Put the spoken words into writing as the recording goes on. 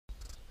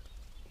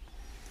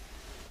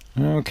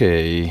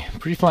Okay,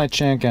 pre-flight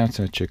check,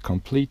 outside check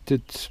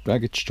completed,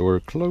 baggage door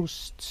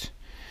closed,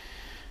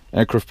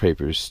 aircraft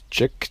papers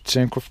checked,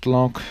 aircraft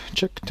log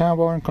checked,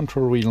 tower and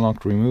control wheel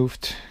lock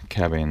removed,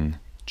 cabin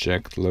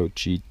checked, load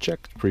sheet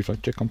checked,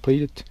 pre-flight check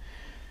completed,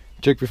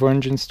 check before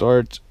engine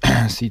start,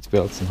 seats,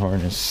 belts and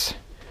harness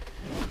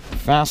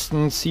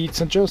fastened, seats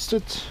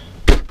adjusted,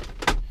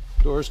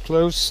 doors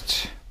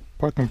closed,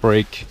 parking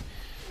brake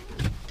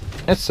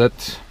it's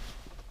set,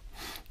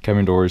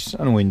 cabin doors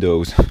and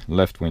windows,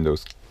 left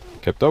windows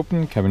kept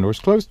open, cabin doors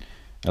closed,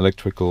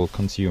 electrical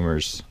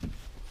consumers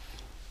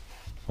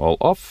all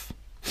off,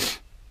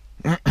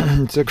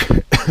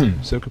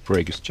 circuit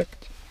breakers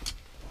checked,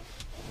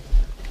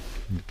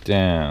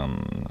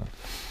 down,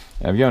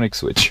 avionics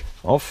switch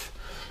off,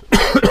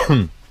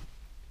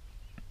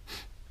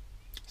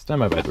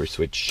 standby battery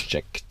switch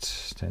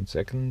checked, 10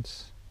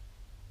 seconds.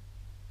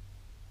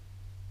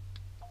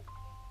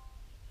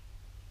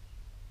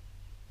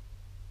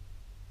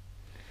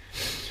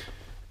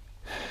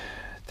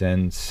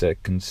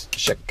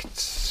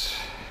 Checked.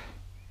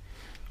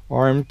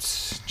 Armed,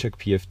 check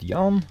PFD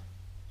on.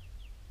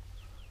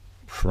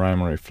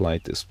 Primary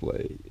flight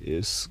display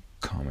is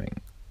coming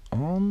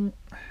on.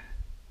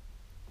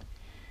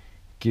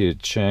 Gear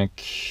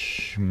check.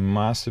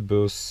 Master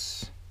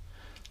bus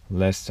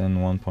less than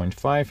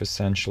 1.5,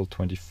 essential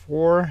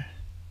 24.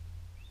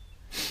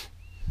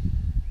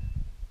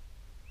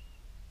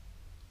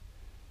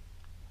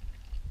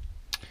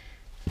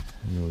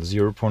 And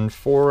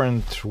 0.4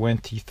 and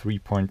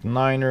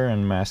 23.9er,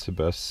 and master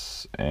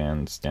bus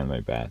and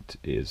standby bat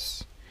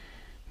is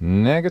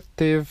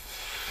negative.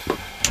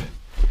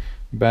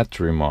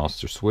 Battery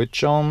master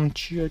switch on,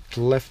 check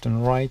left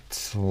and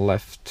right.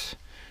 Left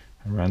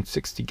around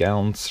 60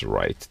 gallons,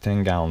 right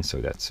 10 gallons, so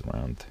that's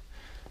around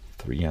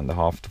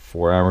 3.5 to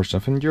 4 hours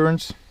of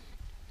endurance.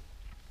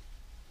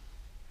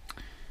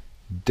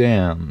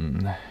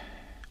 Then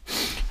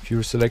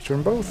fuel selector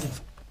on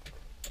both,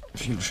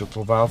 fuel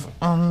shuttle valve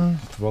on,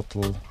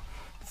 throttle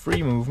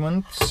free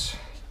movement,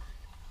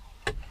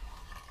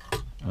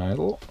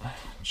 idle,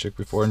 check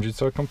before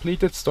engines are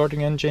completed,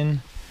 starting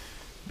engine,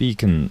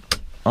 beacon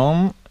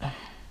on,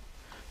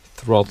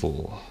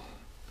 throttle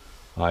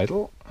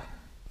idle,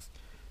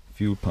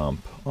 fuel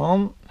pump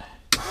on,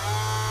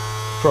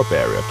 prop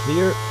area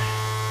clear,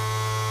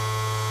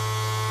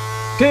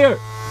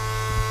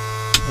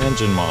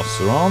 engine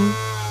master on,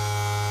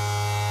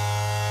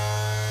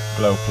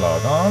 glow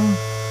plug on,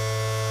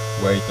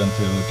 wait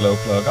until glow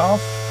plug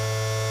off,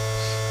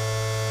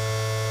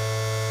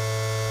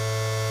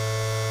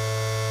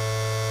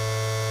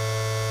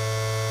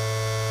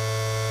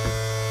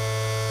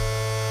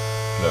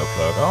 glow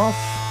plug off,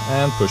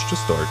 and push to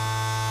start.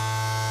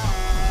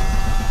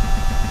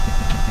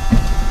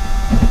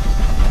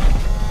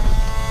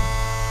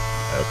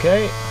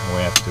 Okay,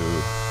 we have to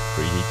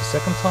preheat the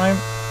second time.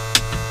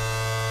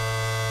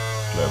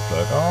 Glow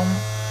plug on.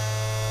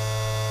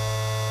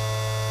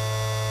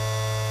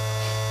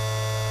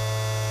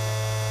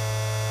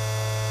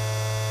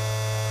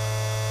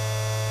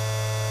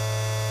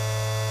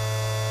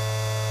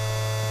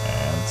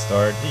 And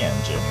start the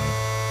engine.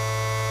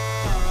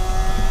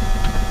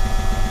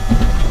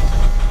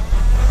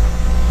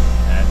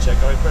 And check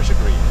oil pressure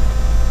green.